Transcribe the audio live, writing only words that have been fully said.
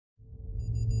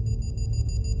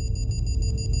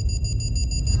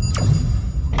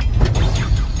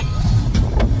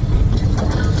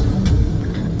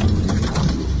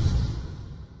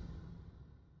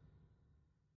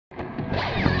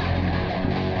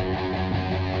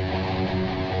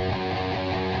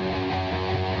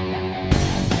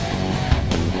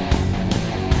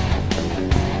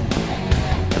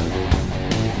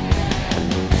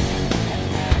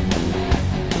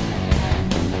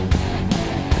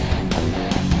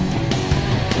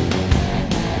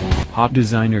hot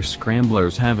designer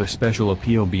scramblers have a special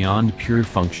appeal beyond pure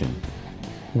function.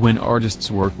 When artists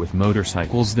work with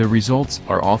motorcycles, the results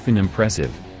are often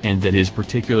impressive, and that is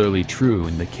particularly true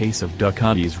in the case of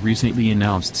Ducati's recently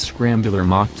announced Scrambler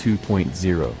Mach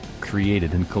 2.0,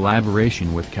 created in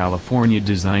collaboration with California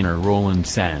designer Roland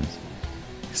Sands.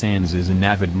 Sands is an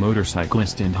avid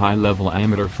motorcyclist and high-level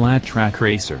amateur flat-track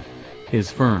racer.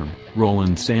 His firm,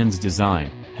 Roland Sands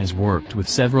Design, has worked with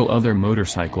several other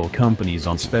motorcycle companies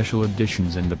on special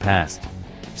editions in the past.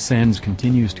 Sands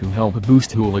continues to help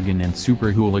boost hooligan and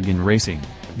super hooligan racing,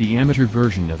 the amateur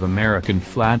version of American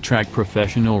flat-track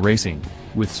professional racing,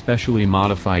 with specially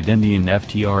modified Indian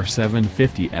FTR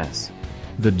 750S.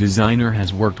 The designer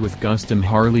has worked with custom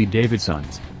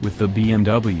Harley-Davidsons, with the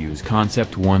BMW's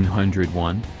Concept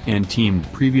 101, and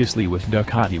teamed previously with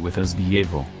Ducati with the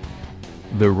Evokes.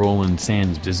 The Roland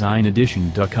Sands Design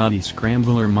Edition Ducati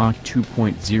Scrambler Mach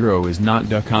 2.0 is not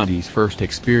Ducati's first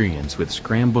experience with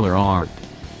scrambler art.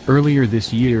 Earlier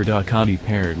this year, Ducati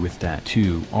paired with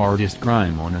tattoo artist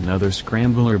Grime on another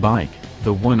scrambler bike,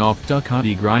 the one-off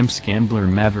Ducati Grime Scrambler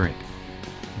Maverick.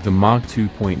 The Mach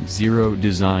 2.0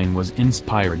 design was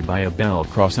inspired by a bell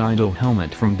cross idle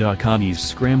helmet from Ducati's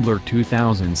Scrambler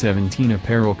 2017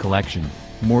 apparel collection.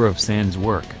 More of Sands'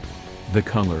 work. The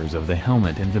colors of the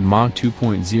helmet and the Mach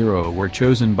 2.0 were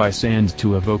chosen by Sands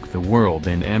to evoke the world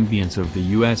and ambience of the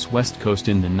U.S. West Coast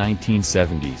in the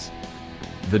 1970s.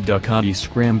 The Ducati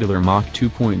Scrambler Mach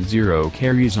 2.0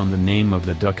 carries on the name of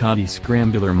the Ducati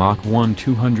Scrambler Mach 1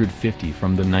 250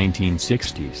 from the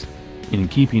 1960s. In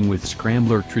keeping with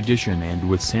Scrambler tradition and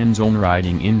with Sands' own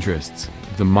riding interests,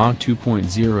 the Mach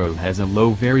 2.0 has a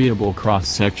low variable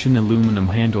cross-section aluminum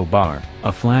handlebar,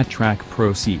 a flat-track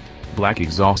pro seat, black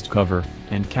exhaust cover,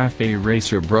 and Cafe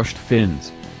Racer brushed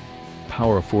fins.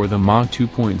 Power for the Mach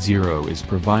 2.0 is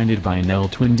provided by an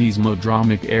L-twin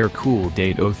dieselodromic air-cooled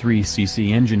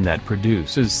 803cc engine that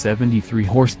produces 73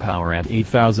 horsepower at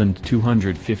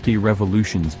 8,250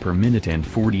 revolutions per minute and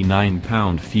 49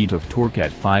 pound-feet of torque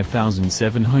at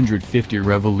 5,750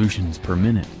 revolutions per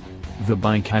minute. The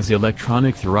bike has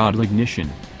electronic throttle ignition,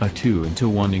 a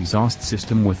 2-in-1 exhaust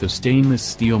system with a stainless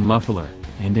steel muffler,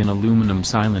 and an aluminum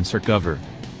silencer cover.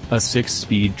 A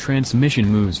 6-speed transmission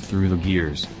moves through the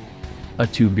gears. A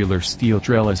tubular steel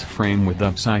trellis frame with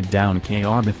upside-down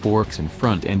Xabre forks in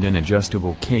front and an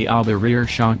adjustable Xabre rear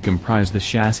shock comprise the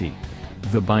chassis.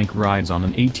 The bike rides on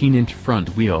an 18-inch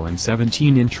front wheel and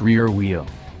 17-inch rear wheel.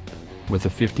 With a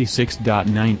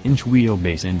 56.9-inch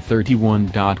wheelbase and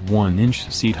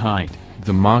 31.1-inch seat height,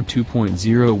 the Mach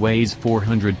 2.0 weighs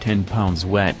 410 pounds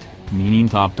wet, meaning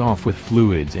topped off with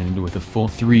fluids and with a full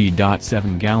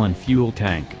 3.7-gallon fuel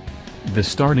tank. The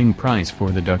starting price for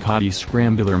the Ducati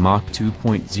Scrambler Mach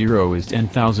 2.0 is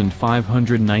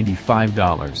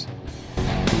 $10,595.